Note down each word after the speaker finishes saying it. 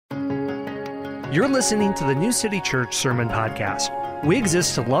You're listening to the New City Church Sermon Podcast. We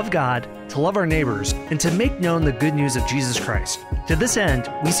exist to love God, to love our neighbors, and to make known the good news of Jesus Christ. To this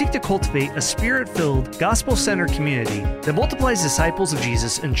end, we seek to cultivate a spirit-filled, gospel-centered community that multiplies disciples of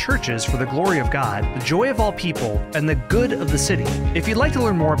Jesus in churches for the glory of God, the joy of all people, and the good of the city. If you'd like to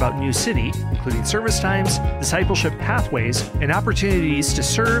learn more about New City, including service times, discipleship pathways, and opportunities to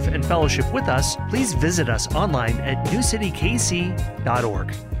serve and fellowship with us, please visit us online at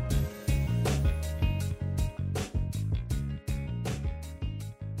newcitykc.org.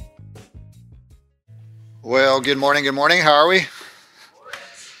 Well, good morning. How are we?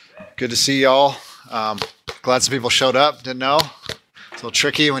 Good to see y'all. Glad some people showed up. Didn't know. It's a little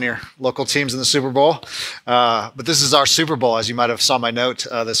tricky when your local team's in the Super Bowl. But this is our Super Bowl, as you might have saw my note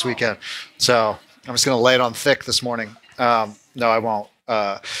this weekend. So I'm just going to lay it on thick this morning. No, I won't.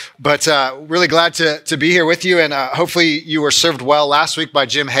 But really glad to be here with you, and hopefully you were served well last week by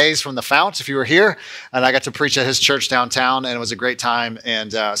Jim Hayes from the Fount, if you were here, and I got to preach at his church downtown, and it was a great time,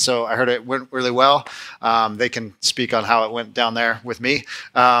 and so I heard it went really well. They can speak on how it went down there with me.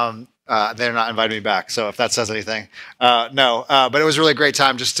 They're not inviting me back, so if that says anything, no. But it was a really great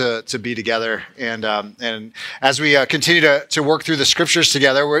time just to be together, and as we continue to work through the scriptures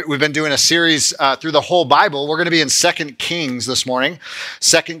together, we've been doing a series through the whole Bible. We're going to be in 2 Kings this morning,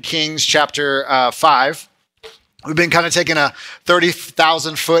 2 Kings chapter 5. We've been kind of taking a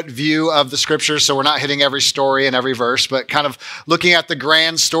 30,000-foot view of the scriptures, so we're not hitting every story and every verse, but kind of looking at the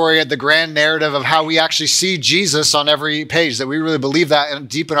grand story, at the grand narrative of how we actually see Jesus on every page, that we really believe that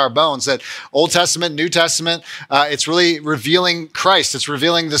deep in our bones, that Old Testament, New Testament, it's really revealing Christ. It's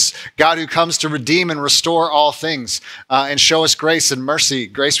revealing this God who comes to redeem and restore all things and show us grace and mercy,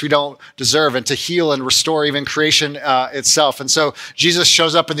 grace we don't deserve, and to heal and restore even creation itself. And so Jesus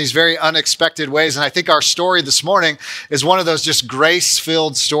shows up in these very unexpected ways, and I think our story this morning is one of those just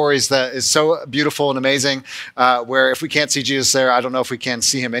grace-filled stories that is so beautiful and amazing, where if we can't see Jesus there, I don't know if we can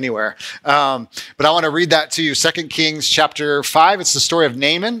see him anywhere. But I want to read that to you. 2 Kings chapter 5. It's the story of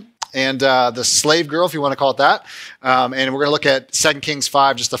Naaman and the slave girl, if you want to call it that. And we're going to look at 2 Kings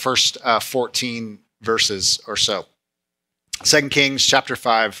 5, just the first 14 verses or so. 2 Kings chapter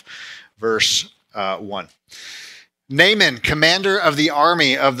 5, verse 1. Naaman, commander of the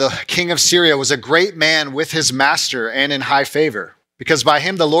army of the king of Syria, was a great man with his master and in high favor, because by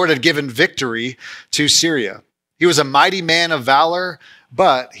him the Lord had given victory to Syria. He was a mighty man of valor,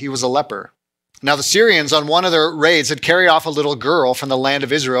 but he was a leper. Now the Syrians on one of their raids had carried off a little girl from the land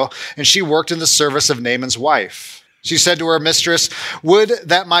of Israel, and she worked in the service of Naaman's wife. She said to her mistress, "Would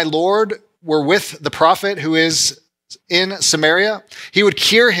that my Lord were with the prophet who is in Samaria. He would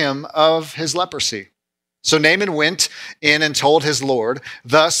cure him of his leprosy." So Naaman went in and told his Lord,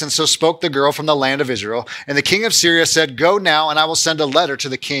 thus, and so spoke the girl from the land of Israel. And the king of Syria said, "Go now, and I will send a letter to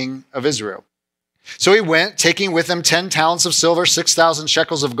the king of Israel." So he went, taking with him 10 talents of silver, 6,000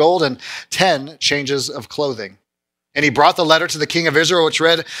 shekels of gold, and 10 changes of clothing. And he brought the letter to the king of Israel, which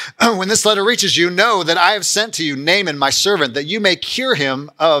read, "When this letter reaches you, know that I have sent to you Naaman, my servant, that you may cure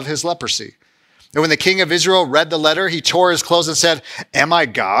him of his leprosy." And when the king of Israel read the letter, he tore his clothes and said, "Am I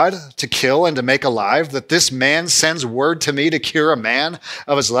God to kill and to make alive, that this man sends word to me to cure a man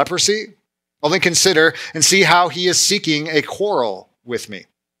of his leprosy? Only consider and see how he is seeking a quarrel with me."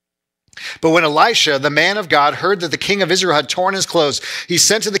 But when Elisha, the man of God, heard that the king of Israel had torn his clothes, he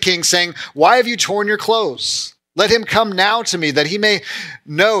sent to the king saying, "Why have you torn your clothes? Let him come now to me, that he may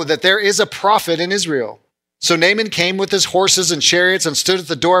know that there is a prophet in Israel." So Naaman came with his horses and chariots and stood at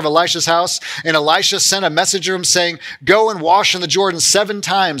the door of Elisha's house. And Elisha sent a messenger to him saying, "Go and wash in the Jordan 7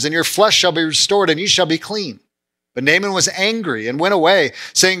 times, and your flesh shall be restored, and you shall be clean." But Naaman was angry and went away,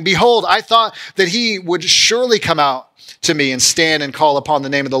 saying, "Behold, I thought that he would surely come out to me and stand and call upon the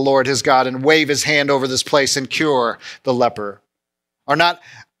name of the Lord his God and wave his hand over this place and cure the leper. Are not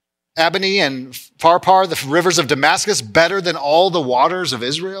Abani and Pharpar, the rivers of Damascus, better than all the waters of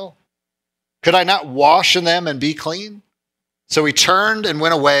Israel? Could I not wash in them and be clean?" So he turned and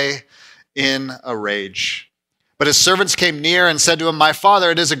went away in a rage. But his servants came near and said to him, "My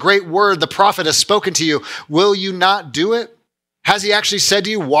father, it is a great word the prophet has spoken to you. Will you not do it? Has he actually said to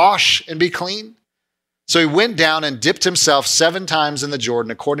you, 'Wash and be clean'?" So he went down and dipped himself 7 times in the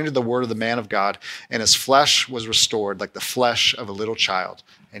Jordan, according to the word of the man of God, and his flesh was restored like the flesh of a little child,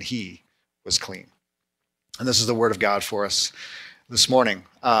 and he was clean. And this is the word of God for us this morning.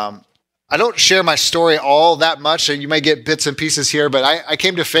 I don't share my story all that much, and you may get bits and pieces here, but I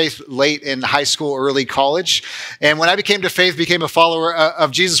came to faith late in high school, early college. And when I became a follower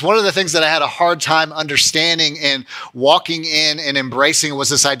of Jesus, one of the things that I had a hard time understanding and walking in and embracing was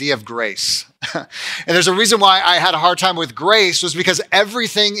this idea of grace. And there's a reason why I had a hard time with grace was because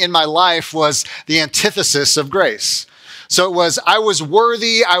everything in my life was the antithesis of grace. So it was, I was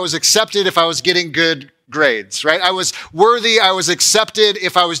worthy, I was accepted if I was getting good grades, right? I was worthy, I was accepted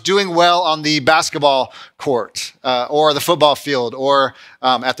if I was doing well on the basketball court or the football field or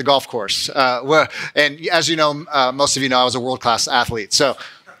at the golf course. And as you know, most of you know, I was a world-class athlete. So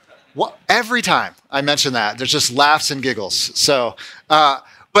every time I mention that, there's just laughs and giggles. So,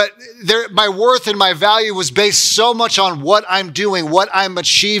 but my worth and my value was based so much on what I'm doing, what I'm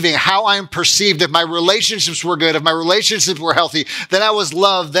achieving, how I'm perceived. If my relationships were good, if my relationships were healthy, then I was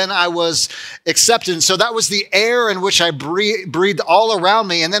loved, then I was accepted. And so that was the air in which I breathed all around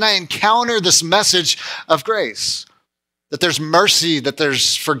me. And then I encountered this message of grace, that there's mercy, that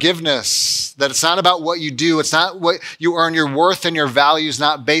there's forgiveness, that it's not about what you do. It's not what you earn. Your worth and your value is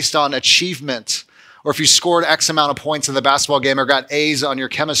not based on achievement, or if you scored X amount of points in the basketball game or got A's on your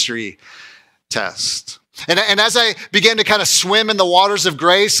chemistry test. And as I began to kind of swim in the waters of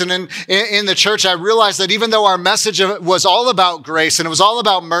grace and in the church, I realized that even though our message was all about grace and it was all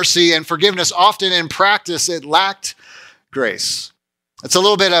about mercy and forgiveness, often in practice, it lacked grace. It's a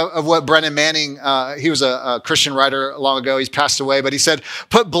little bit of what Brennan Manning, he was a Christian writer long ago. He's passed away, but he said,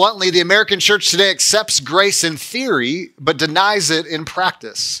 put bluntly, the American church today accepts grace in theory, but denies it in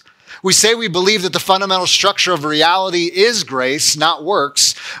practice. We say we believe that the fundamental structure of reality is grace, not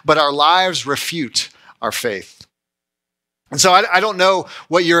works, but our lives refute our faith. And so I don't know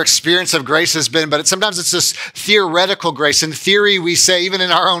what your experience of grace has been, but sometimes it's this theoretical grace. In theory, we say, even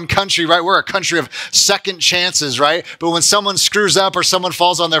in our own country, right? We're a country of second chances, right? But when someone screws up or someone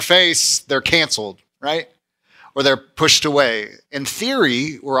falls on their face, they're canceled, right? Or they're pushed away. In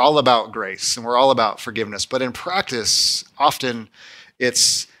theory, we're all about grace and we're all about forgiveness. But in practice, often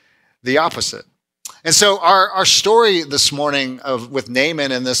it's the opposite. And so our story this morning with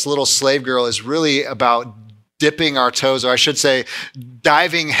Naaman and this little slave girl is really about dipping our toes, or I should say,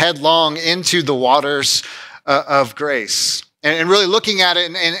 diving headlong into the waters of grace. And really looking at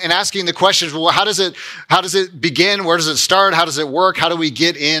it and asking the questions, well, how does it begin? Where does it start? How does it work? How do we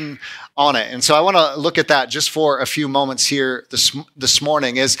get in on it? And so I want to look at that just for a few moments here this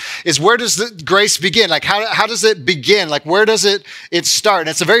morning is where does the grace begin? Like how does it begin? Like where does it start? And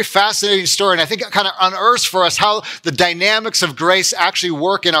it's a very fascinating story. And I think it kind of unearths for us how the dynamics of grace actually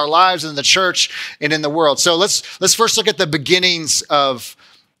work in our lives, in the church, and in the world. So let's first look at the beginnings of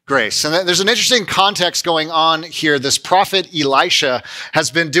grace. And there's an interesting context going on here. This prophet Elisha has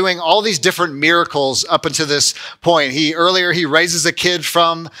been doing all these different miracles up until this point. Earlier he raises a kid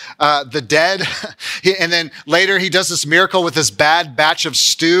from the dead. And then later he does this miracle with this bad batch of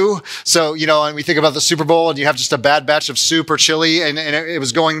stew. So, and we think about the Super Bowl and you have just a bad batch of soup or chili and it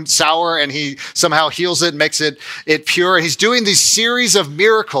was going sour and he somehow heals it, makes it pure. And he's doing these series of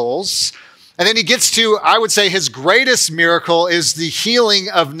miracles. And then he gets to, I would say, his greatest miracle is the healing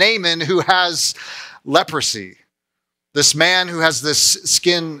of Naaman, who has leprosy. This man who has this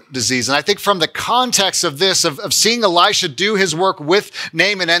skin disease. And I think from the context of this, of seeing Elisha do his work with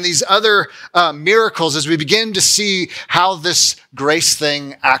Naaman and these other miracles, as we begin to see how this grace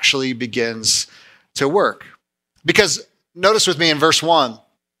thing actually begins to work. Because notice with me in verse 1,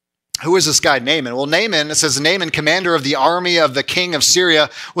 who is this guy, Naaman? Well, Naaman, it says, Naaman, commander of the army of the king of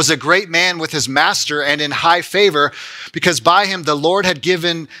Syria, was a great man with his master and in high favor, because by him the Lord had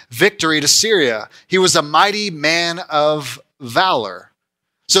given victory to Syria. He was a mighty man of valor.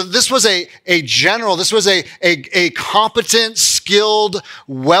 So this was a general, this was a competent, skilled,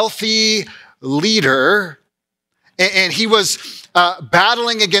 wealthy leader, and he was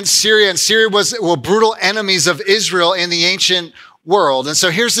battling against Syria, and Syria were brutal enemies of Israel in the ancient world. And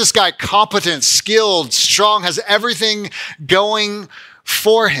so here's this guy, competent, skilled, strong, has everything going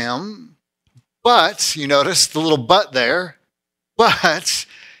for him. But, you notice the little but there, but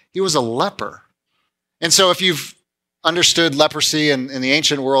he was a leper. And so if you've understood leprosy in the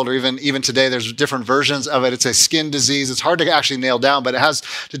ancient world, or even today, there's different versions of it. It's a skin disease. It's hard to actually nail down, but it has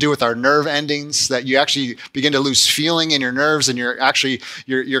to do with our nerve endings, that you actually begin to lose feeling in your nerves, and your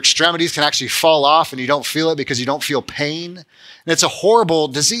extremities can actually fall off, and you don't feel it because you don't feel pain. And it's a horrible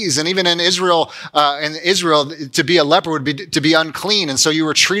disease. And even in Israel, to be a leper would be to be unclean. And so you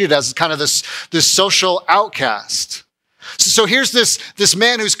were treated as kind of this social outcast. So here's this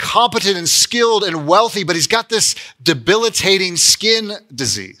man who's competent and skilled and wealthy, but he's got this debilitating skin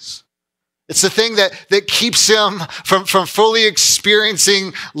disease. It's the thing that keeps him from fully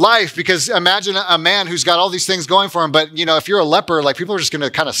experiencing life. Because imagine a man who's got all these things going for him, but if you're a leper, like people are just going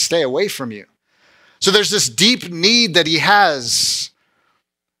to kind of stay away from you. So there's this deep need that he has.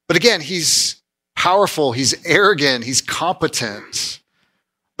 But again, he's powerful, he's arrogant, he's competent.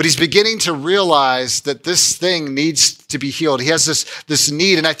 But he's beginning to realize that this thing needs to be healed. He has this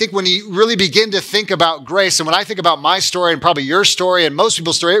need. And I think when you really begin to think about grace, and when I think about my story and probably your story and most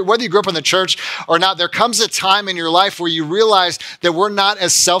people's story, whether you grew up in the church or not, there comes a time in your life where you realize that we're not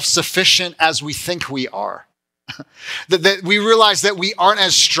as self-sufficient as we think we are. that we realize that we aren't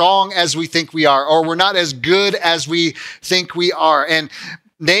as strong as we think we are, or we're not as good as we think we are. And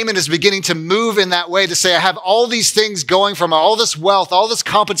Naaman is beginning to move in that way to say, I have all these things going from all this wealth, all this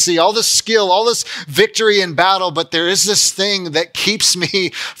competency, all this skill, all this victory in battle, but there is this thing that keeps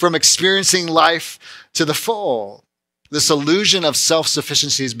me from experiencing life to the full. This illusion of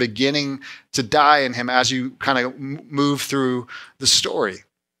self-sufficiency is beginning to die in him as you kind of move through the story.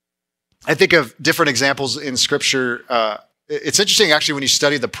 I think of different examples in Scripture. It's interesting, actually, when you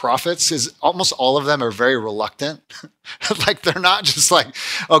study the prophets, is almost all of them are very reluctant. Like they're not just like,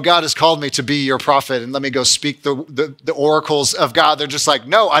 oh, God has called me to be your prophet and let me go speak the oracles of God. They're just like,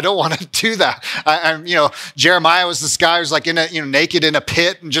 no, I don't want to do that. Jeremiah was this guy who's like naked in a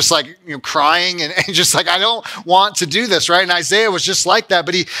pit and just like crying and just like, I don't want to do this, right? And Isaiah was just like that,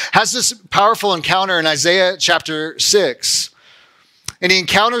 but he has this powerful encounter in Isaiah chapter 6. And he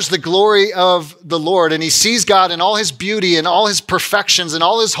encounters the glory of the Lord, and he sees God in all his beauty and all his perfections and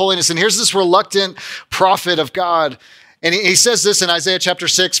all his holiness. And here's this reluctant prophet of God. And he says this in Isaiah chapter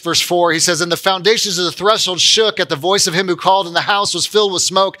 6, verse 4. He says, and the foundations of the threshold shook at the voice of him who called, and the house was filled with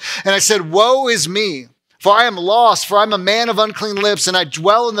smoke. And I said, woe is me, for I am lost, for I'm a man of unclean lips, and I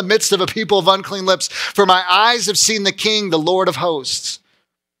dwell in the midst of a people of unclean lips. For my eyes have seen the King, the Lord of hosts.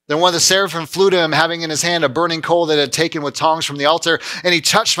 Then one of the seraphim flew to him, having in his hand a burning coal that had taken with tongs from the altar. And he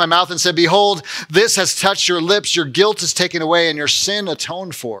touched my mouth and said, behold, this has touched your lips. Your guilt is taken away and your sin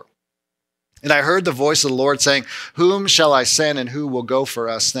atoned for. And I heard the voice of the Lord saying, whom shall I send and who will go for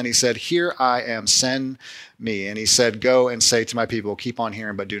us? Then he said, here I am, send me. And he said, go and say to my people, keep on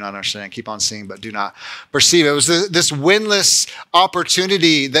hearing, but do not understand. Keep on seeing, but do not perceive. It was this windless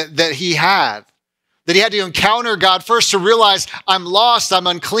opportunity that he had. That he had to encounter God first to realize I'm lost, I'm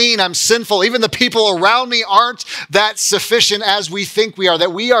unclean, I'm sinful. Even the people around me aren't that sufficient as we think we are,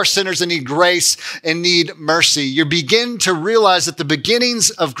 that we are sinners and need grace and need mercy. You begin to realize that the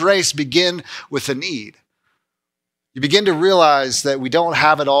beginnings of grace begin with a need. You begin to realize that we don't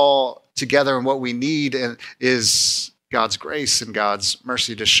have it all together, and what we need is God's grace and God's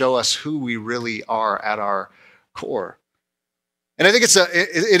mercy to show us who we really are at our core. And I think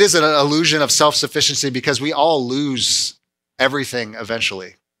it is an illusion of self-sufficiency because we all lose everything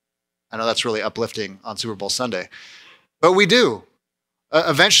eventually. I know that's really uplifting on Super Bowl Sunday, but we do.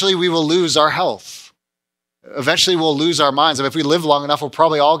 Eventually we will lose our health. Eventually we'll lose our minds. I mean, if we live long enough, we're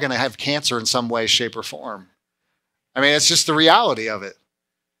probably all going to have cancer in some way, shape, or form. I mean, it's just the reality of it.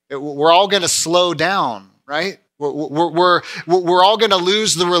 We're all going to slow down, right? We're all going to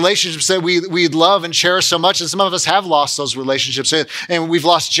lose the relationships that we love and cherish so much. And some of us have lost those relationships. And we've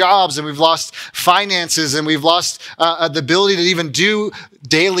lost jobs, and we've lost finances, and we've lost the ability to even do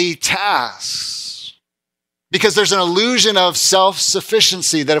daily tasks. Because there's an illusion of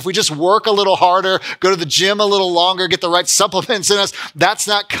self-sufficiency that if we just work a little harder, go to the gym a little longer, get the right supplements in us, that's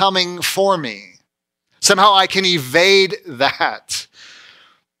not coming for me. Somehow I can evade that.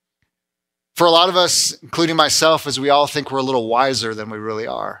 For a lot of us, including myself, as we all think we're a little wiser than we really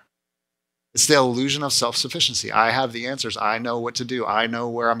are. It's the illusion of self-sufficiency. I have the answers. I know what to do. I know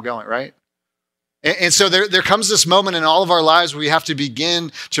where I'm going, right? And so there comes this moment in all of our lives where we have to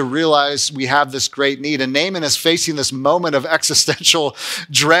begin to realize we have this great need. And Naaman is facing this moment of existential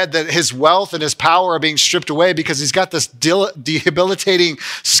dread that his wealth and his power are being stripped away because he's got this debilitating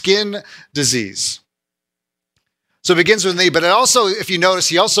skin disease. So it begins with need, but it also, if you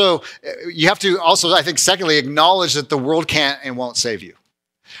notice, you have to also, I think, secondly, acknowledge that the world can't and won't save you.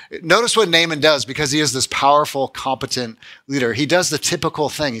 Notice what Naaman does because he is this powerful, competent leader. He does the typical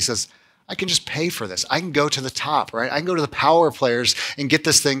thing. He says, I can just pay for this. I can go to the top, right? I can go to the power players and get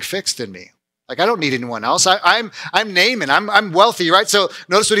this thing fixed in me. Like, I don't need anyone else. I'm Naaman. I'm wealthy, right? So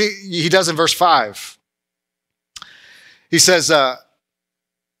notice what he does in verse 5. He says,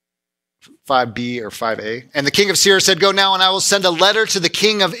 5b or 5a. And the king of Syria said, go now and I will send a letter to the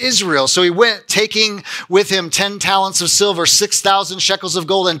king of Israel. So he went, taking with him 10 talents of silver, 6,000 shekels of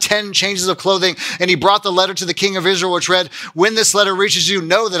gold, and 10 changes of clothing. And he brought the letter to the king of Israel, which read, when this letter reaches you,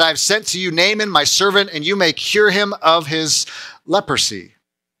 know that I have sent to you Naaman, my servant, and you may cure him of his leprosy.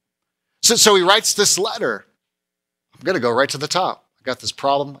 So he writes this letter. I'm going to go right to the top. I got this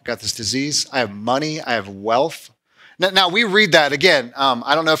problem. I got this disease. I have money. I have wealth. Now we read that again.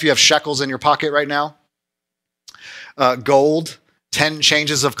 I don't know if you have shekels in your pocket right now. Gold, 10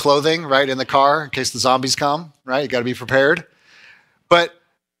 changes of clothing, right, in the car in case the zombies come, right? You got to be prepared. But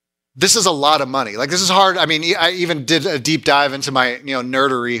this is a lot of money. Like, this is hard. I mean, I even did a deep dive into my,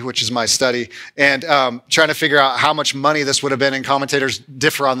 nerdery, which is my study, and trying to figure out how much money this would have been, and commentators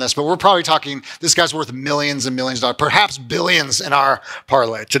differ on this, but we're probably talking, this guy's worth millions and millions of dollars, perhaps billions in our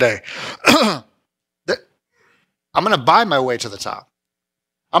parlay today. I'm going to buy my way to the top.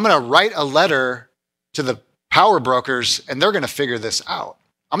 I'm going to write a letter to the power brokers, and they're going to figure this out.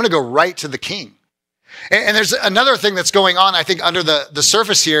 I'm going to go right to the king. And there's another thing that's going on, I think, under the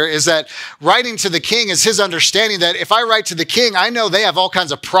surface here, is that writing to the king is his understanding that if I write to the king, I know they have all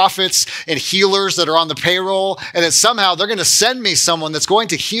kinds of prophets and healers that are on the payroll, and that somehow they're going to send me someone that's going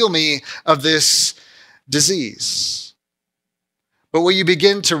to heal me of this disease. But what you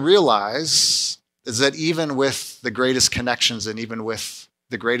begin to realize is that even with the greatest connections and even with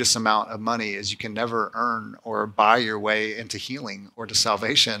the greatest amount of money, is you can never earn or buy your way into healing or to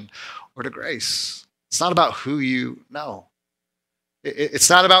salvation or to grace. It's not about who you know. It's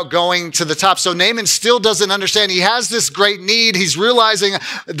not about going to the top. So Naaman still doesn't understand. He has this great need. He's realizing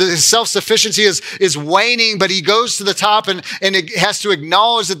that his self-sufficiency is waning, but he goes to the top and it has to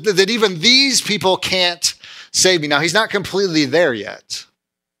acknowledge that even these people can't save me. Now, he's not completely there yet.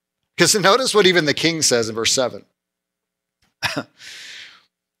 Because notice what even the king says in verse 7.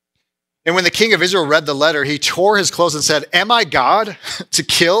 And when the king of Israel read the letter, he tore his clothes and said, "Am I God to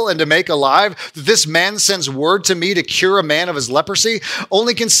kill and to make alive? This man sends word to me to cure a man of his leprosy.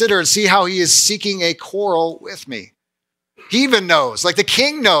 Only consider and see how he is seeking a quarrel with me." He even knows, like the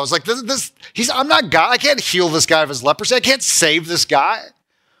king knows, like I'm not God. I can't heal this guy of his leprosy. I can't save this guy.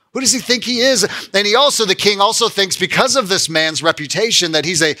 Who does he think he is? And the king also thinks, because of this man's reputation, that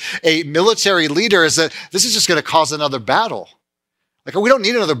he's a military leader, is that this is just going to cause another battle. Like, we don't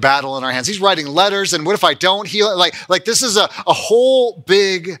need another battle in our hands. He's writing letters, and what if I don't heal it? Like this is a whole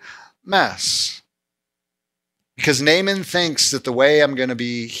big mess. Because Naaman thinks that the way I'm going to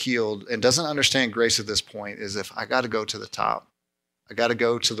be healed, and doesn't understand grace at this point, is if I got to go to the top. I got to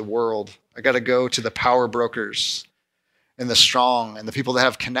go to the world. I got to go to the power brokers and the strong and the people that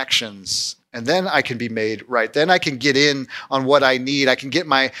have connections. And then I can be made right. Then I can get in on what I need. I can get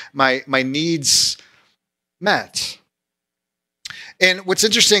my needs met. And what's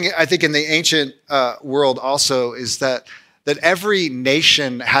interesting, I think, in the ancient world also is that every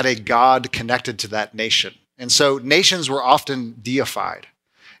nation had a god connected to that nation. And so nations were often deified.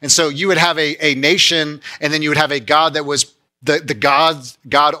 And so you would have a nation, and then you would have a god that was the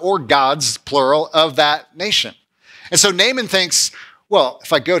god or gods, plural, of that nation. And so Naaman thinks, well,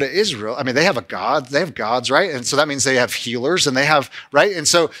 if I go to Israel, I mean, they have a God, they have gods, right? And so that means they have healers and they have, right? And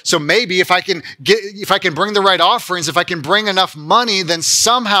so maybe if I can bring the right offerings, if I can bring enough money, then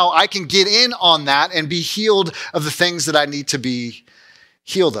somehow I can get in on that and be healed of the things that I need to be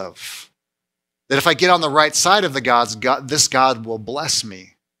healed of. That if I get on the right side of the gods, this God will bless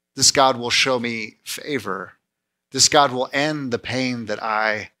me. This God will show me favor. This God will end the pain that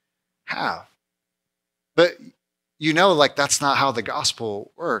I have. But that's not how the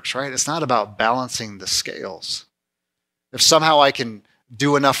gospel works, right? It's not about balancing the scales. If somehow I can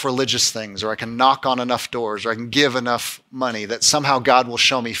do enough religious things, or I can knock on enough doors, or I can give enough money, that somehow God will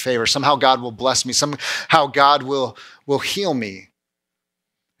show me favor, somehow God will bless me, somehow God will heal me.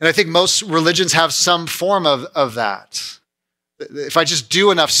 And I think most religions have some form of that. If I just do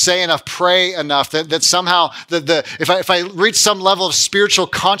enough, say enough, pray enough, that somehow if I reach some level of spiritual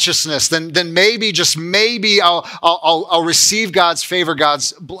consciousness, then maybe, just maybe, I'll receive God's favor,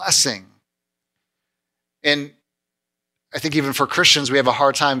 God's blessing. And I think even for Christians, we have a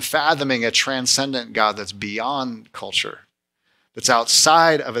hard time fathoming a transcendent God that's beyond culture, that's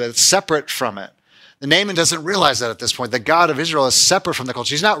outside of it, that's separate from it. The Naaman doesn't realize that at this point. The God of Israel is separate from the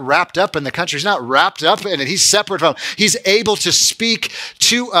culture. He's not wrapped up in the country. He's not wrapped up in it. He's separate from it. He's able to speak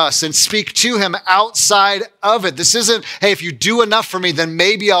to us and speak to him outside of it. This isn't, hey, if you do enough for me, then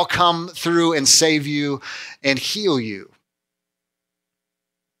maybe I'll come through and save you and heal you.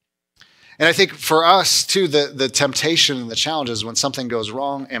 And I think for us, too, the temptation and the challenge is when something goes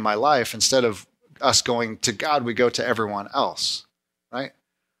wrong in my life, instead of us going to God, we go to everyone else, right?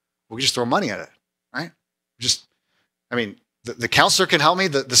 We just throw money at it. Right? The counselor can help me,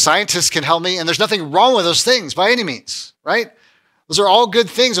 the scientist can help me, and there's nothing wrong with those things by any means, right? Those are all good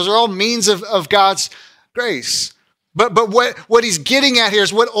things. Those are all means of God's grace. But what he's getting at here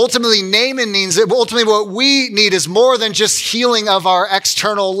is what ultimately Naaman needs. Ultimately, what we need is more than just healing of our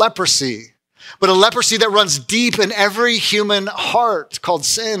external leprosy, but a leprosy that runs deep in every human heart called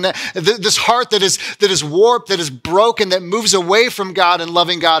sin. This heart that is warped, that is broken, that moves away from God and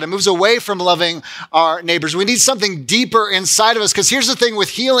moves away from loving our neighbors. We need something deeper inside of us, because here's the thing with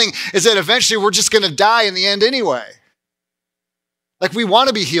healing is that eventually we're just going to die in the end anyway. Like, we want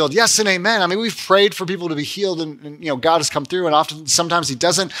to be healed. Yes and amen. I mean, we've prayed for people to be healed, and God has come through, and sometimes he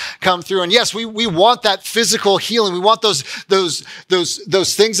doesn't come through. And yes, we want that physical healing. We want those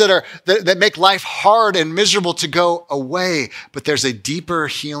things that make life hard and miserable to go away. But there's a deeper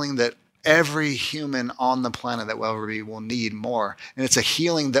healing that every human on the planet that will ever be will need more. And it's a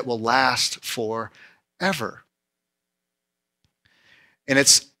healing that will last forever. And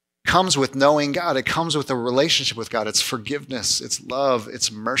it comes with knowing God. It comes with a relationship with God. It's forgiveness, it's love,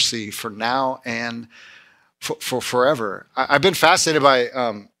 it's mercy for now and for forever. I've been fascinated by,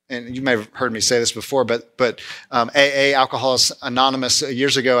 and you may have heard me say this before, but AA, Alcoholics Anonymous,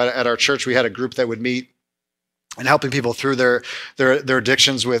 years ago at our church, we had a group that would meet and helping people through their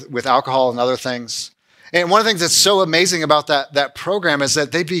addictions with alcohol and other things. And one of the things that's so amazing about that program is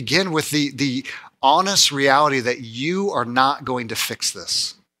that they begin with the honest reality that you are not going to fix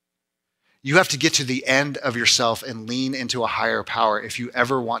this. You have to get to the end of yourself and lean into a higher power if you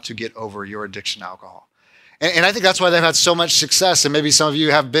ever want to get over your addiction to alcohol. And I think that's why they've had so much success. And maybe some of you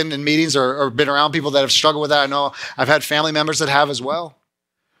have been in meetings or been around people that have struggled with that. I know I've had family members that have as well.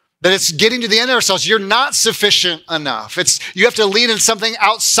 That it's getting to the end of ourselves. You're not sufficient enough. You have to lean in something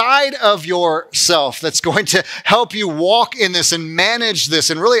outside of yourself that's going to help you walk in this and manage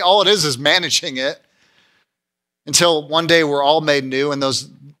this. And really all it is managing it until one day we're all made new and those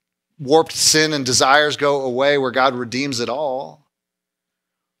warped sin and desires go away, where God redeems it all.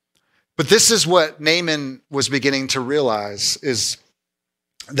 But this is what Naaman was beginning to realize, is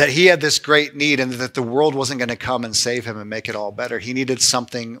that he had this great need and that the world wasn't going to come and save him and make it all better. He needed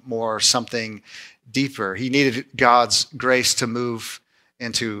something more, something deeper. He needed God's grace to move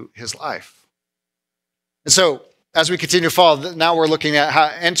into his life. And so as we continue to follow, now we're looking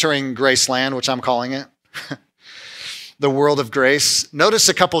at entering Graceland, which I'm calling it. The world of grace. Notice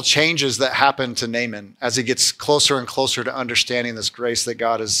a couple changes that happen to Naaman as he gets closer and closer to understanding this grace that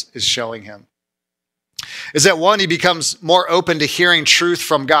God is showing him. Is that one, he becomes more open to hearing truth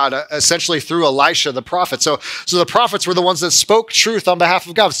from God, essentially through Elisha, the prophet. So the prophets were the ones that spoke truth on behalf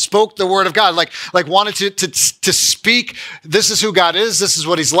of God, spoke the word of God, like wanted to speak, this is who God is, this is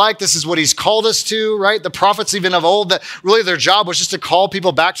what he's like, this is what he's called us to, right? The prophets even of old, that really their job was just to call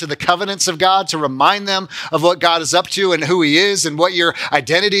people back to the covenants of God, to remind them of what God is up to and who he is and what your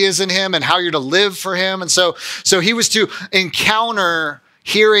identity is in him and how you're to live for him. And so he was to encounter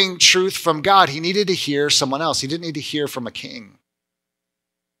hearing truth from God. He needed to hear someone else. He didn't need to hear from a king.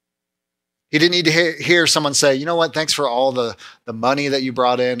 He didn't need to hear someone say, you know what, thanks for all the money that you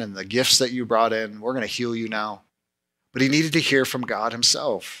brought in and the gifts that you brought in. We're going to heal you now. But he needed to hear from God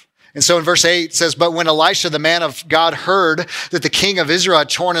himself. And so in verse 8 it says, but when Elisha, the man of God, heard that the king of Israel had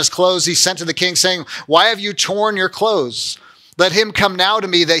torn his clothes, he sent to the king saying, why have you torn your clothes? Let him come now to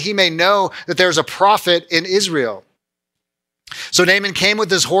me that he may know that there is a prophet in Israel. So Naaman came with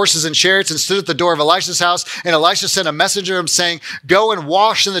his horses and chariots and stood at the door of Elisha's house. And Elisha sent a messenger to him saying, go and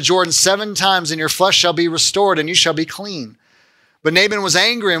wash in the Jordan 7 times and your flesh shall be restored and you shall be clean. But Naaman was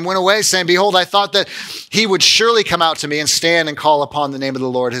angry and went away saying, behold, I thought that he would surely come out to me and stand and call upon the name of the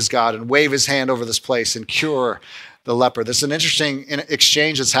Lord his God and wave his hand over this place and cure the leper. This is an interesting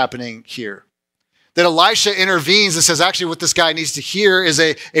exchange that's happening here. That Elisha intervenes and says, actually, what this guy needs to hear is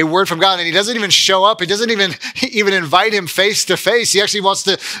a word from God. And he doesn't even show up. He doesn't even invite him face to face. He actually wants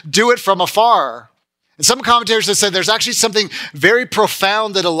to do it from afar. And some commentators have said there's actually something very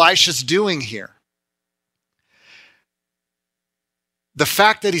profound that Elisha's doing here. The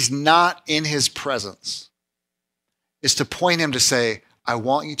fact that he's not in his presence is to point him to say, I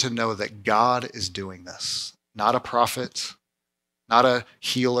want you to know that God is doing this. Not a prophet, not a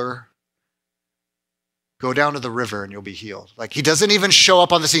healer. Go down to the river and you'll be healed. Like, he doesn't even show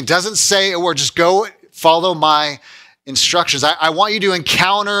up on the scene, doesn't say a word, just go follow my instructions. I want you to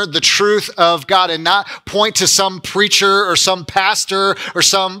encounter the truth of God and not point to some preacher or some pastor or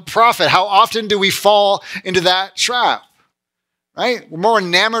some prophet. How often do we fall into that trap? Right? We're more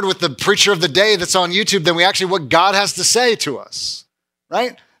enamored with the preacher of the day that's on YouTube than we actually what God has to say to us.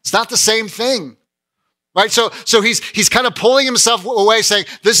 Right? It's not the same thing. Right? So he's kind of pulling himself away saying,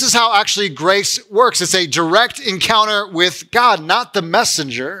 this is how actually grace works. It's a direct encounter with God, not the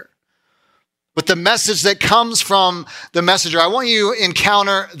messenger, but the message that comes from the messenger. I want you to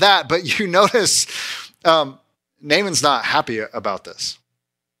encounter that. But you notice Naaman's not happy about this.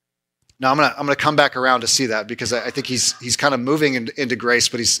 Now, I'm gonna come back around to see that because I think he's kind of moving into grace,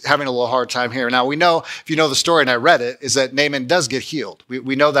 but he's having a little hard time here. Now, we know, if you know the story, and I read it, is that Naaman does get healed.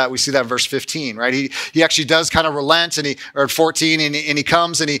 We know that. We see that in verse 15, right? He actually does kind of relent, or 14, and he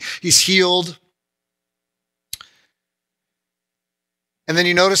comes and he's healed. And then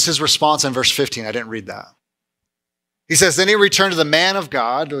you notice his response in verse 15. I didn't read that. He says, then he returned to the man of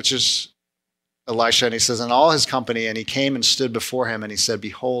God, which is Elisha, and he says, in all his company, and he came and stood before him, and he said,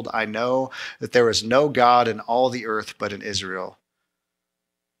 behold, I know that there is no God in all the earth but in Israel.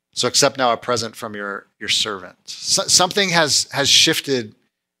 So accept now a present from your servant. Something has shifted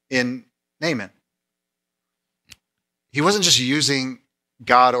in Naaman. He wasn't just using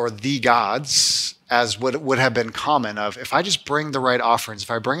God or the gods as would have been common of, if I just bring the right offerings,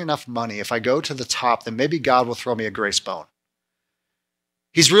 if I bring enough money, if I go to the top, then maybe God will throw me a grace bone.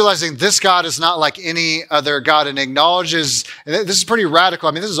 He's realizing this God is not like any other God and acknowledges, and this is pretty radical.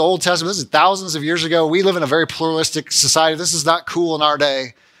 I mean, this is Old Testament. This is thousands of years ago. We live in a very pluralistic society. This is not cool in our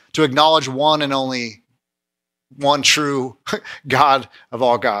day to acknowledge one and only one true God of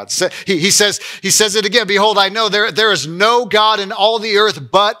all gods. He says it again, behold, I know there is no God in all the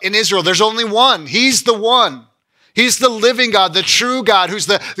earth but in Israel. There's only one. He's the one. He's the living God, the true God, who's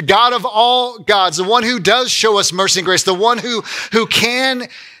the God of all gods, the one who does show us mercy and grace, the one who can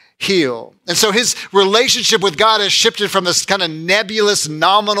heal. And so his relationship with God has shifted from this kind of nebulous,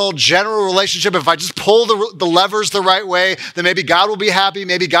 nominal, general relationship. If I just pull the levers the right way, then maybe God will be happy,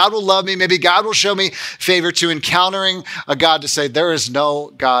 maybe God will love me, maybe God will show me favor, to encountering a God to say, there is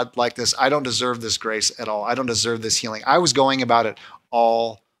no God like this. I don't deserve this grace at all. I don't deserve this healing. I was going about it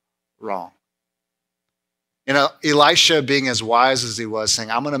all wrong. You know, Elisha, being as wise as he was, saying,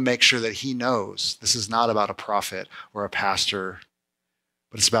 I'm going to make sure that he knows this is not about a prophet or a pastor,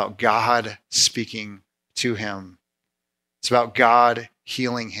 but it's about God speaking to him. It's about God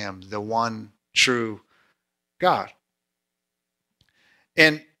healing him, the one true God.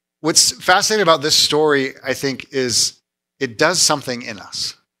 And what's fascinating about this story, I think, is it does something in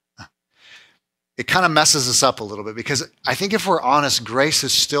us. It kind of messes us up a little bit, because I think if we're honest, grace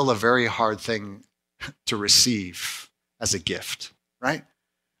is still a very hard thing to receive as a gift, right?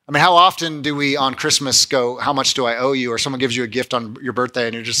 I mean, how often do we on Christmas go, how much do I owe you? Or someone gives you a gift on your birthday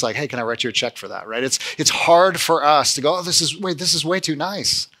and you're just like, hey, can I write you a check for that, right? It's hard for us to go, oh, this is way too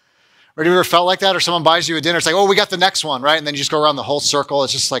nice. Or have you ever felt like that? Or someone buys you a dinner, it's like, oh, we got the next one, right? And then you just go around the whole circle.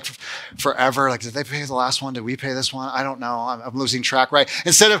 It's just like forever. Like, did they pay the last one? Did we pay this one? I don't know. I'm losing track, right?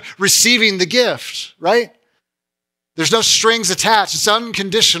 Instead of receiving the gift, right? There's no strings attached. It's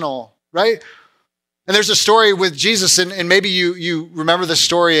unconditional, right? And there's a story with Jesus, and maybe you remember this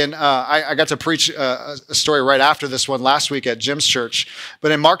story, and I got to preach a story right after this one last week at Jim's church.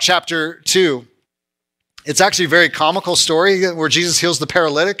 But in Mark chapter 2, it's actually a very comical story where Jesus heals the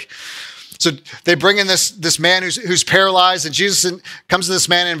paralytic. So they bring in this man who's paralyzed, and Jesus comes to this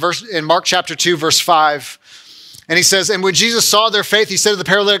man in Mark chapter 2, verse 5. And he says, and when Jesus saw their faith, he said to the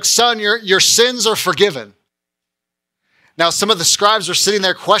paralytic, son, your sins are forgiven. Now, some of the scribes were sitting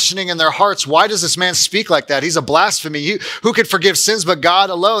there questioning in their hearts, why does this man speak like that? He's a blasphemy. Who could forgive sins but God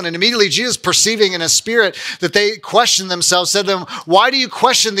alone? And immediately Jesus, perceiving in his spirit that they questioned themselves, said to them, why do you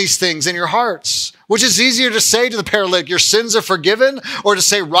question these things in your hearts? Which is easier to say to the paralytic, your sins are forgiven, or to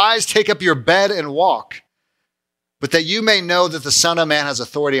say, rise, take up your bed and walk? But that you may know that the Son of Man has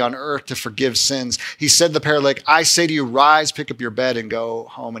authority on earth to forgive sins. He said to the paralytic, I say to you, rise, pick up your bed and go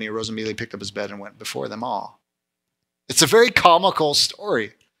home. And he arose immediately, picked up his bed and went before them all. It's a very comical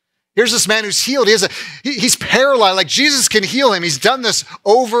story. Here's this man who's healed. He's paralyzed. Like, Jesus can heal him. He's done this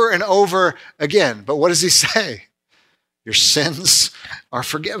over and over again. But what does he say? Your sins are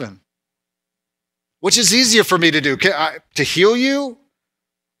forgiven. Which is easier for me to do? To heal you?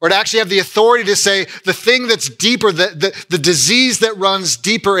 Or to actually have the authority to say the thing that's deeper, the disease that runs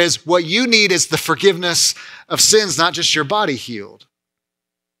deeper is what you need is the forgiveness of sins, not just your body healed.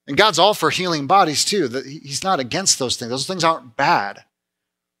 And God's all for healing bodies too. He's not against those things. Those things aren't bad,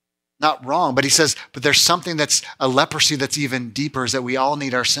 not wrong. But he says, but there's something that's a leprosy that's even deeper, is that we all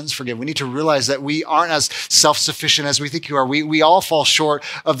need our sins forgiven. We need to realize that we aren't as self-sufficient as we think you are. We all fall short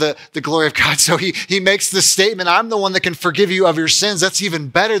of the glory of God. So he makes this statement, I'm the one that can forgive you of your sins. That's even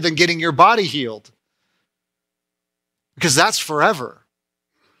better than getting your body healed, because that's forever.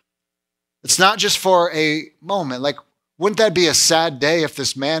 It's not just for a moment. Like, wouldn't that be a sad day if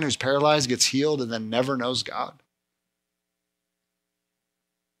this man who's paralyzed gets healed and then never knows God?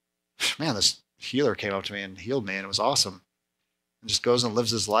 Man, this healer came up to me and healed me, and it was awesome. And just goes and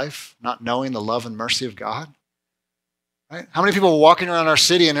lives his life not knowing the love and mercy of God. Right? How many people are walking around our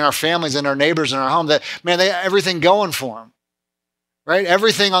city and in our families and our neighbors and our home that, man, they have everything going for them, right?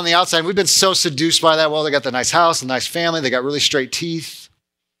 Everything on the outside. We've been so seduced by that. Well, they got the nice house, the nice family. They got really straight teeth,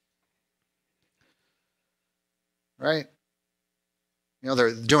 right?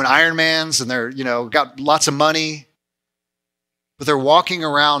 They're doing Ironmans and they're, got lots of money, but they're walking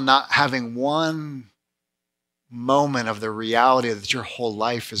around not having one moment of the reality that your whole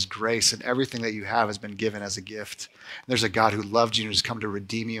life is grace and everything that you have has been given as a gift. And there's a God who loved you and has come to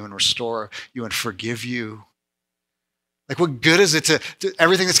redeem you and restore you and forgive you. Like, what good is it to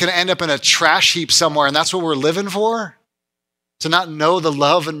everything that's going to end up in a trash heap somewhere, and that's what we're living for? To not know the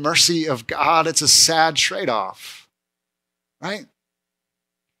love and mercy of God, it's a sad trade-off, right?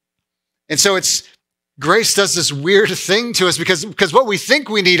 And so grace does this weird thing to us because what we think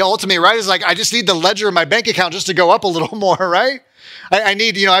we need ultimately, right, is like, I just need the ledger in my bank account just to go up a little more, right? I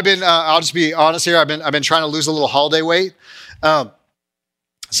need, I've been, I'll just be honest here, I've been trying to lose a little holiday weight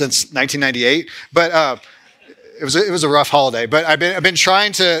since 1998, but it was a rough holiday. But I've been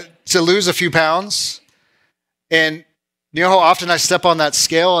trying to lose a few pounds, and you know how often I step on that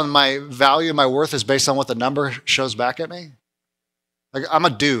scale and my value and my worth is based on what the number shows back at me? Like, I'm a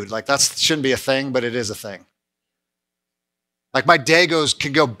dude. Like, that shouldn't be a thing, but it is a thing. Like, my day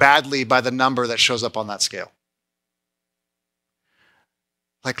can go badly by the number that shows up on that scale.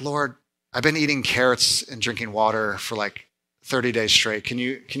 Like, Lord, I've been eating carrots and drinking water for like 30 days straight. Can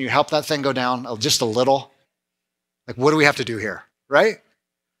you help that thing go down just a little? Like, what do we have to do here, right?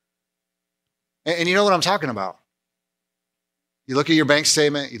 And you know what I'm talking about. You look at your bank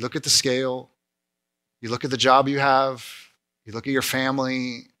statement, you look at the scale, you look at the job you have, you look at your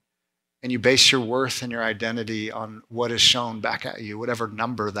family, and you base your worth and your identity on what is shown back at you, whatever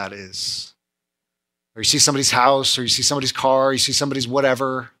number that is. Or you see somebody's house, or you see somebody's car, you see somebody's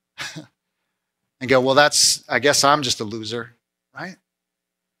whatever, and go, well, I guess I'm just a loser, right?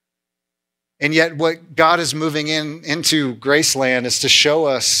 And yet what God is moving into Graceland is to show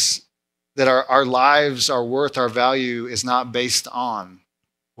us that our lives, our worth, our value is not based on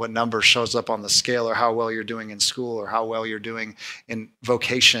what number shows up on the scale, or how well you're doing in school, or how well you're doing in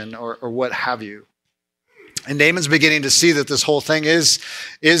vocation, or what have you. And Naaman's beginning to see that this whole thing is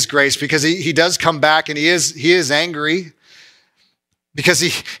grace, because he does come back and he is angry because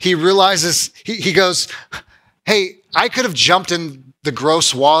he realizes, he goes, hey, I could have jumped in the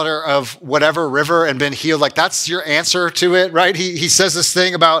gross water of whatever river and been healed. Like, that's your answer to it, right? He says this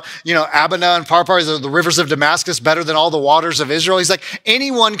thing about, Abana and Pharpar, the rivers of Damascus, better than all the waters of Israel. He's like,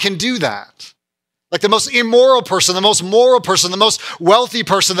 anyone can do that. Like, the most immoral person, the most moral person, the most wealthy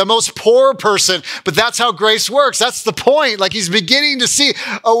person, the most poor person. But that's how grace works. That's the point. Like, he's beginning to see,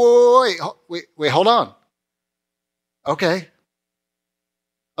 oh, wait, hold on. Okay.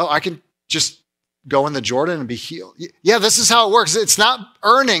 Oh, I can just go in the Jordan and be healed. Yeah, this is how it works. It's not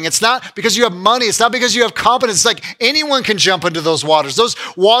earning. It's not because you have money. It's not because you have competence. It's like anyone can jump into those waters. Those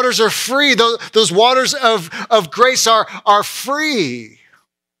waters are free. Those waters of grace are free.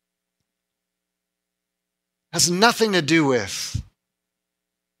 Has nothing to do with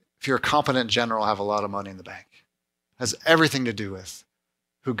if you're a competent general, have a lot of money in the bank. Has everything to do with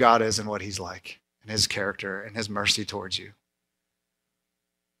who God is and what he's like, and his character and his mercy towards you.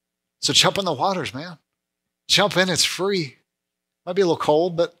 So jump in the waters, man. Jump in, it's free. Might be a little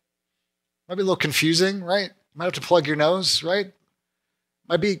cold, but might be a little confusing, right? Might have to plug your nose, right?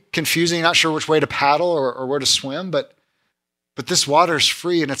 Might be confusing, not sure which way to paddle or where to swim, but this water is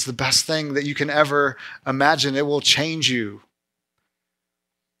free, and it's the best thing that you can ever imagine. It will change you.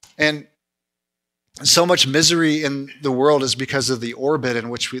 And so much misery in the world is because of the orbit in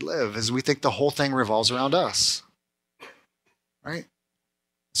which we live, as we think the whole thing revolves around us, right?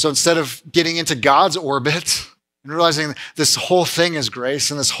 So instead of getting into God's orbit and realizing this whole thing is grace,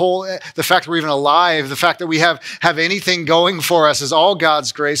 and the fact that we're even alive, the fact that we have anything going for us is all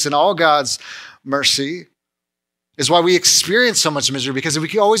God's grace and all God's mercy, is why we experience so much misery, because we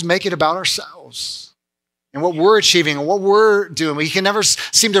can always make it about ourselves and what we're achieving and what we're doing. We can never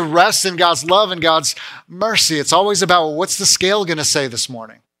seem to rest in God's love and God's mercy. It's always about, well, what's the scale going to say this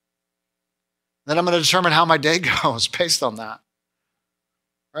morning? Then I'm going to determine how my day goes based on that.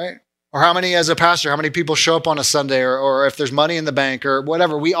 Right? Or how many, as a pastor, how many people show up on a Sunday, or if there's money in the bank or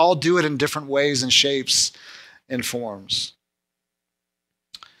whatever. We all do it in different ways and shapes and forms.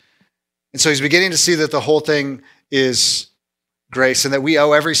 And so he's beginning to see that the whole thing is grace, and that we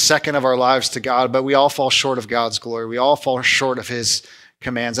owe every second of our lives to God, but we all fall short of God's glory. We all fall short of his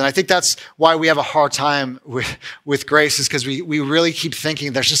commands. And I think that's why we have a hard time with grace, is because we really keep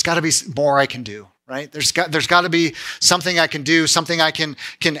thinking there's just got to be more I can do. right? There's got to be something I can do, something I can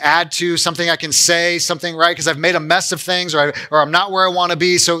add to, something I can say, something, right? Because I've made a mess of things, or I'm not where I want to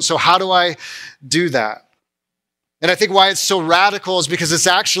be. So how do I do that? And I think why it's so radical is because it's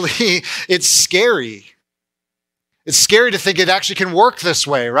scary. It's scary to think it actually can work this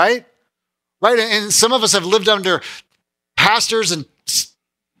way, right? Right? And some of us have lived under pastors and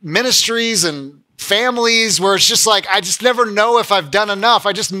ministries and families where it's just like, I just never know if I've done enough.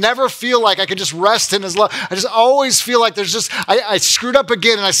 I just never feel like I can just rest in his love. I just always feel like I screwed up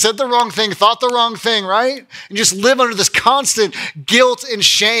again and I said the wrong thing, thought the wrong thing, right? And just live under this constant guilt and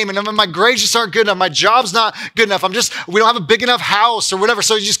shame. And my grades just aren't good enough. My job's not good enough. We don't have a big enough house or whatever.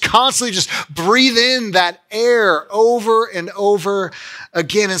 So you just constantly just breathe in that air over and over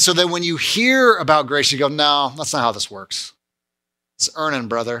again. And so that when you hear about grace, you go, no, that's not how this works. It's earning,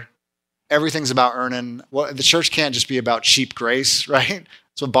 brother. Everything's about earning. Well, the church can't just be about cheap grace, right?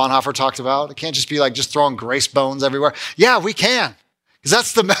 That's what Bonhoeffer talked about. It can't just be like just throwing grace bones everywhere. Yeah, we can. Because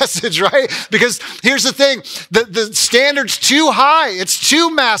that's the message, right? Because here's the thing. The standard's too high. It's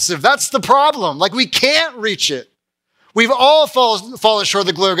too massive. That's the problem. Like we can't reach it. We've all fallen short of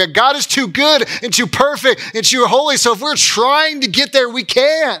the glory of God. God is too good and too perfect and too holy. So if we're trying to get there, we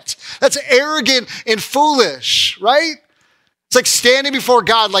can't. That's arrogant and foolish, right? It's like standing before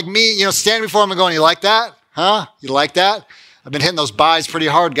God, like me, standing before him and going, you like that? Huh? You like that? I've been hitting those buys pretty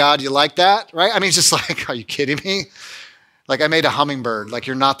hard, God. You like that? Right? I mean, it's just like, are you kidding me? Like I made a hummingbird. Like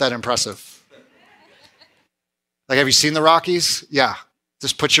you're not that impressive. Like, have you seen the Rockies? Yeah.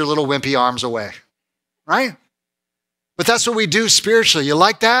 Just put your little wimpy arms away. Right? But that's what we do spiritually. You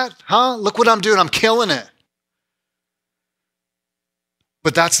like that? Huh? Look what I'm doing. I'm killing it.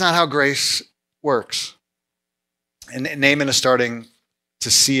 But that's not how grace works. And Naaman is starting to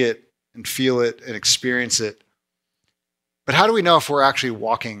see it and feel it and experience it. But how do we know if we're actually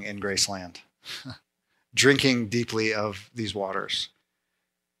walking in Graceland, drinking deeply of these waters?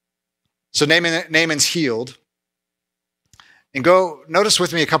 So Naaman's healed. And notice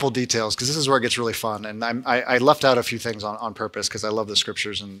with me a couple details, because this is where it gets really fun. And I left out a few things on purpose because I love the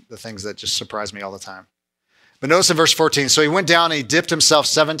scriptures and the things that just surprise me all the time. But notice in verse 14, so he went down and he dipped himself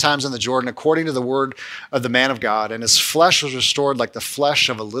 7 times in the Jordan according to the word of the man of God, and his flesh was restored like the flesh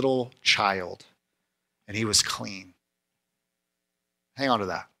of a little child, and he was clean. Hang on to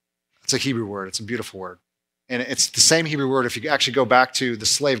that. It's a Hebrew word. It's a beautiful word. And it's the same Hebrew word if you actually go back to the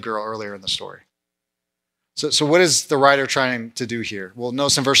slave girl earlier in the story. So what is the writer trying to do here? Well,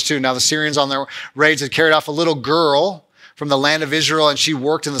 notice in verse 2, now the Syrians on their raids had carried off a little girl from the land of Israel, and she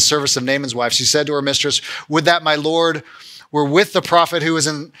worked in the service of Naaman's wife. She said to her mistress, would that my Lord were with the prophet who was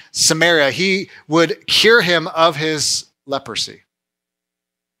in Samaria, he would cure him of his leprosy.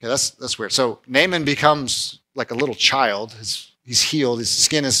 Okay, that's weird. So Naaman becomes like a little child. He's healed. His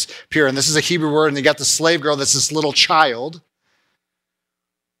skin is pure. And this is a Hebrew word, and you got the slave girl that's this little child.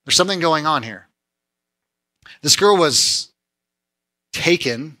 There's something going on here. This girl was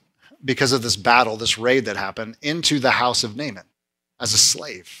taken because of this battle, this raid that happened, into the house of Naaman as a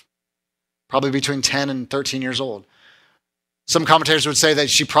slave, probably between 10 and 13 years old. Some commentators would say that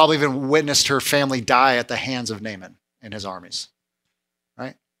she probably even witnessed her family die at the hands of Naaman and his armies,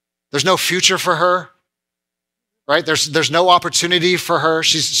 right? There's no future for her, right? There's no opportunity for her.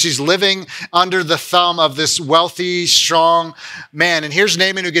 She's living under the thumb of this wealthy, strong man. And here's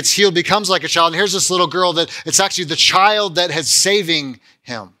Naaman who gets healed, becomes like a child. And here's this little girl that it's actually the child that is saving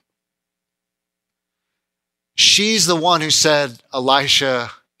him. She's the one who said,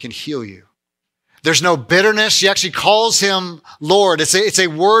 Elisha can heal you. There's no bitterness. She actually calls him Lord. It's a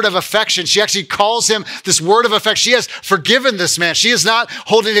word of affection. She actually calls him this word of affection. She has forgiven this man. She is not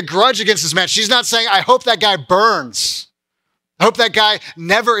holding a grudge against this man. She's not saying, I hope that guy burns. I hope that guy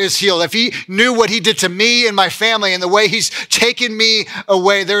never is healed. If he knew what he did to me and my family and the way he's taken me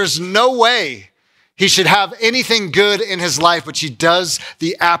away, there is no way he should have anything good in his life, but she does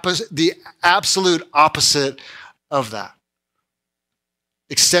the absolute opposite of that.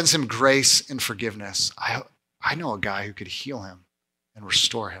 Extends him grace and forgiveness. I know a guy who could heal him and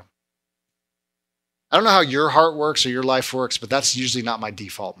restore him. I don't know how your heart works or your life works, but that's usually not my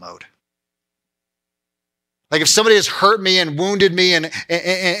default mode. Like if somebody has hurt me and wounded me and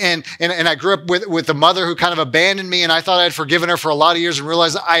I grew up with a mother who kind of abandoned me and I thought I had forgiven her for a lot of years and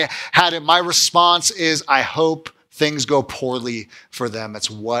realized I had it. My response is, I hope things go poorly for them. It's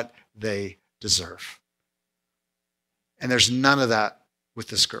what they deserve. And there's none of that with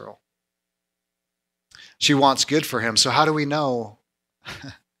this girl. She wants good for him. So how do we know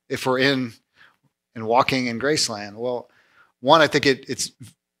if we're in and walking in Graceland? Well, one, I think it's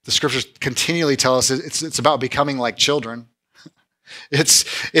the scriptures continually tell us it's about becoming like children.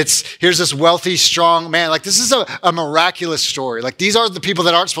 Here's this wealthy, strong man. Like, this is a miraculous story. Like, these are the people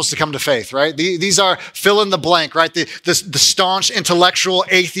that aren't supposed to come to faith, right? These are fill in the blank, right? The staunch intellectual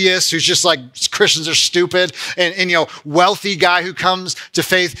atheist who's just like, Christians are stupid, and wealthy guy who comes to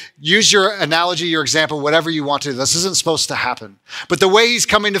faith. Use your analogy, your example, whatever you want to. This isn't supposed to happen. But the way he's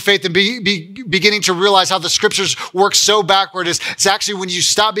coming to faith and beginning to realize how the scriptures work so backward is it's actually when you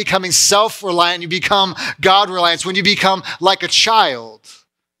stop becoming self-reliant, you become God-reliant. When you become like a child,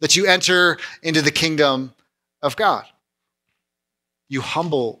 that you enter into the kingdom of God. You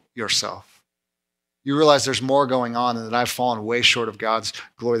humble yourself. You realize there's more going on and that I've fallen way short of God's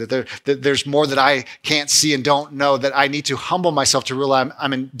glory, that there's more that I can't see and don't know, that I need to humble myself to realize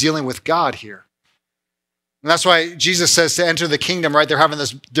I'm dealing with God here. And that's why Jesus says to enter the kingdom, right? They're having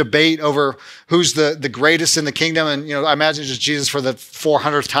this debate over who's the greatest in the kingdom. And, I imagine just Jesus for the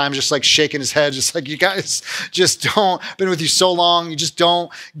 400th time, just like shaking his head, just like, you guys just don't, been with you so long, you just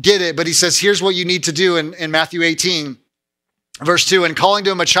don't get it. But he says, here's what you need to do in Matthew 18, verse 2. And calling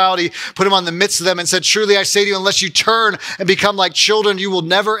to him a child, he put him on the midst of them and said, truly I say to you, unless you turn and become like children, you will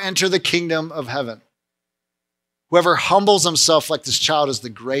never enter the kingdom of heaven. Whoever humbles himself like this child is the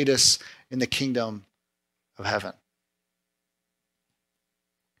greatest in the kingdom of heaven.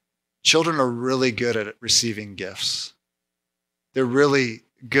 Children are really good at receiving gifts. They're really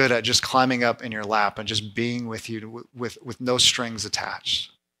good at just climbing up in your lap and just being with you with no strings attached.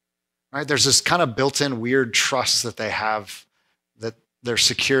 Right? There's this kind of built-in weird trust that they have, that they're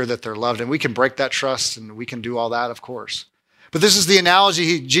secure, that they're loved. And we can break that trust and we can do all that, of course. But this is the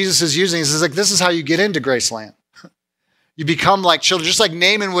analogy Jesus is using. He says, like, this is how you get into Graceland. You become like children. Just like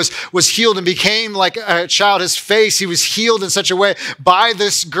Naaman was healed and became like a child. His face, he was healed in such a way by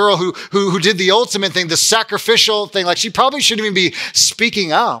this girl who did the ultimate thing, the sacrificial thing. Like, she probably shouldn't even be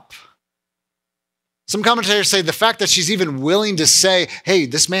speaking up. Some commentators say the fact that she's even willing to say, hey,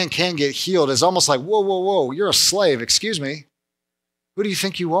 this man can get healed, is almost like, whoa, whoa, whoa, you're a slave. Excuse me. Who do you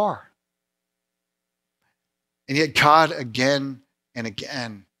think you are? And yet God again and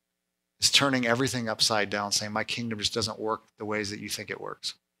again is turning everything upside down, saying, my kingdom just doesn't work the ways that you think it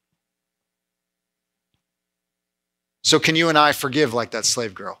works. So can you and I forgive like that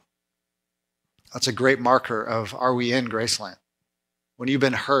slave girl? That's a great marker of, are we in Graceland? When you've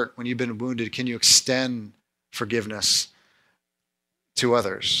been hurt, when you've been wounded, can you extend forgiveness to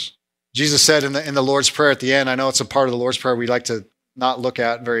others? Jesus said in the Lord's Prayer at the end, I know it's a part of the Lord's Prayer we like to not look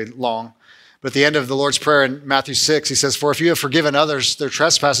at very long, but at the end of the Lord's Prayer in Matthew 6, he says, for if you have forgiven others their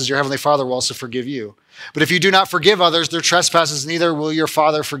trespasses, your heavenly Father will also forgive you. But if you do not forgive others their trespasses, neither will your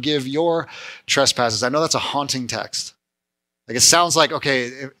Father forgive your trespasses. I know that's a haunting text. Like, it sounds like,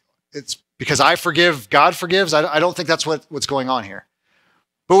 okay, it's because I forgive, God forgives. I don't think that's what's going on here.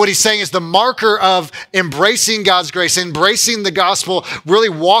 But what he's saying is the marker of embracing God's grace, embracing the gospel, really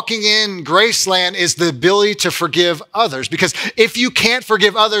walking in Graceland, is the ability to forgive others. Because if you can't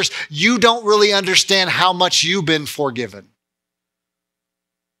forgive others, you don't really understand how much you've been forgiven.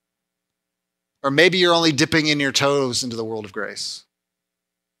 Or maybe you're only dipping in your toes into the world of grace.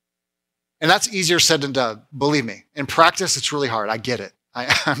 And that's easier said than done, believe me. In practice, it's really hard. I get it.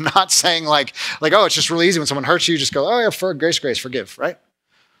 I'm not saying like, oh, it's just really easy when someone hurts you, just go, oh yeah, for grace, forgive, right?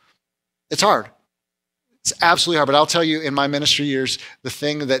 It's hard. It's absolutely hard. But I'll tell you, in my ministry years, the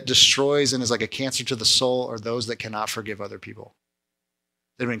thing that destroys and is like a cancer to the soul are those that cannot forgive other people.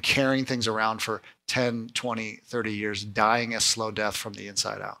 They've been carrying things around for 10, 20, 30 years, dying a slow death from the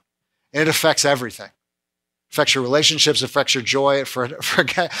inside out. And it affects everything. It affects your relationships, it affects your joy, for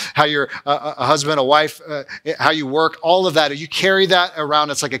how you're a husband, a wife, how you work, all of that. You carry that around.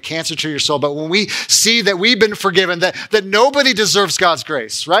 It's like a cancer to your soul. But when we see that we've been forgiven, that nobody deserves God's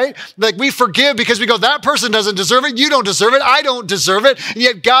grace, right? Like, we forgive because we go, that person doesn't deserve it. You don't deserve it. I don't deserve it. And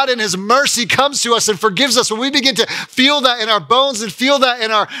yet God in his mercy comes to us and forgives us. When we begin to feel that in our bones and feel that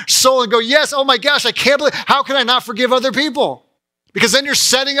in our soul and go, yes, oh my gosh, I can't believe, how can I not forgive other people? Because then you're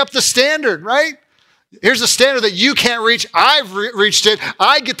setting up the standard, right? Here's a standard that you can't reach. I've reached it.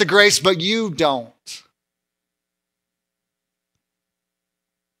 I get the grace, but you don't.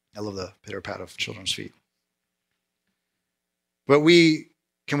 I love the pitter-pat of children's feet. But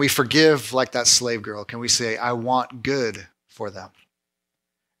can we forgive like that slave girl? Can we say, I want good for them?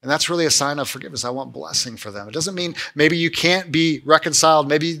 And that's really a sign of forgiveness. I want blessing for them. It doesn't mean maybe you can't be reconciled.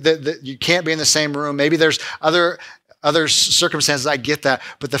 Maybe that you can't be in the same room. Maybe there's other circumstances, I get that,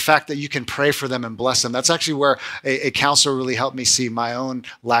 but the fact that you can pray for them and bless them, that's actually where a counselor really helped me see my own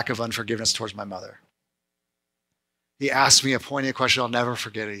lack of unforgiveness towards my mother. He asked me a poignant question, I'll never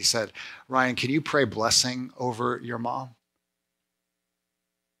forget it. He said, Ryan, can you pray blessing over your mom?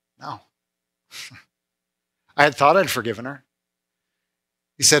 No. I had thought I'd forgiven her.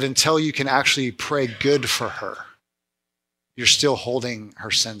 He said, until you can actually pray good for her, you're still holding her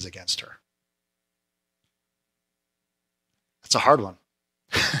sins against her. It's a hard one.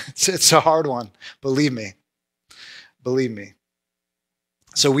 It's a hard one. Believe me. Believe me.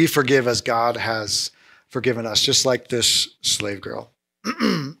 So we forgive as God has forgiven us, just like this slave girl.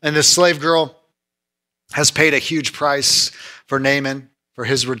 And this slave girl has paid a huge price for Naaman, for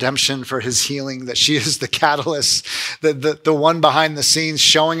his redemption, for his healing, that she is the catalyst, the one behind the scenes,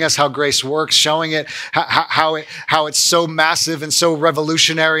 showing us how grace works, showing it how it's so massive and so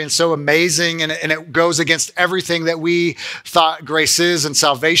revolutionary and so amazing, and it goes against everything that we thought grace is and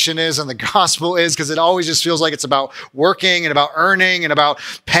salvation is and the gospel is, because it always just feels like it's about working and about earning and about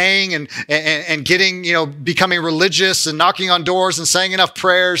paying and getting, becoming religious and knocking on doors and saying enough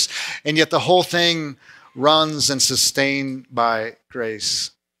prayers, and yet the whole thing runs and sustained by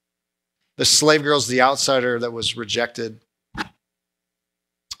grace. The slave girl's the outsider that was rejected,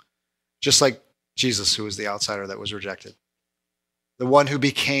 just like Jesus, who was the outsider that was rejected. The one who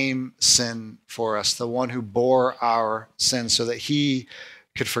became sin for us, the one who bore our sins so that he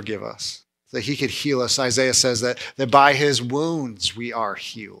could forgive us, that he could heal us. Isaiah says that by his wounds we are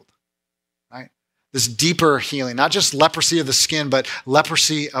healed. Right? This deeper healing, not just leprosy of the skin, but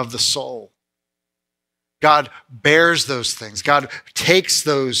leprosy of the soul. God bears those things. God takes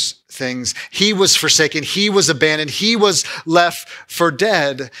those things. He was forsaken. He was abandoned. He was left for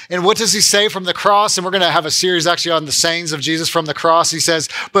dead. And what does he say from the cross? And we're going to have a series actually on the sayings of Jesus from the cross. He says,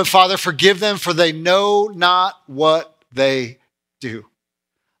 but Father, forgive them, for they know not what they do.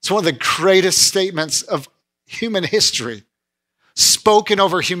 It's one of the greatest statements of human history. Spoken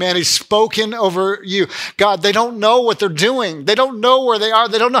over humanity, spoken over you. God, they don't know what they're doing. They don't know where they are.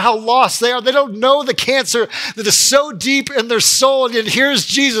 They don't know how lost they are. They don't know the cancer that is so deep in their soul. And yet here's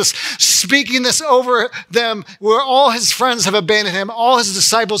Jesus speaking this over them, where all his friends have abandoned him. All his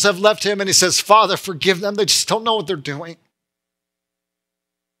disciples have left him. And he says, Father, forgive them. They just don't know what they're doing.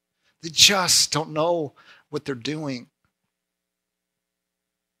 They just don't know what they're doing.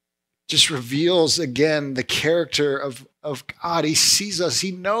 Just reveals again the character of God. He sees us.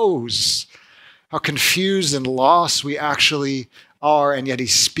 He knows how confused and lost we actually are, and yet he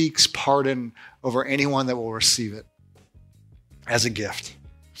speaks pardon over anyone that will receive it as a gift.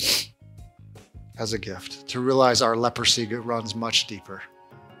 As a gift. To realize our leprosy runs much deeper.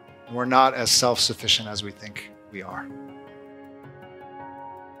 We're not as self-sufficient as we think we are.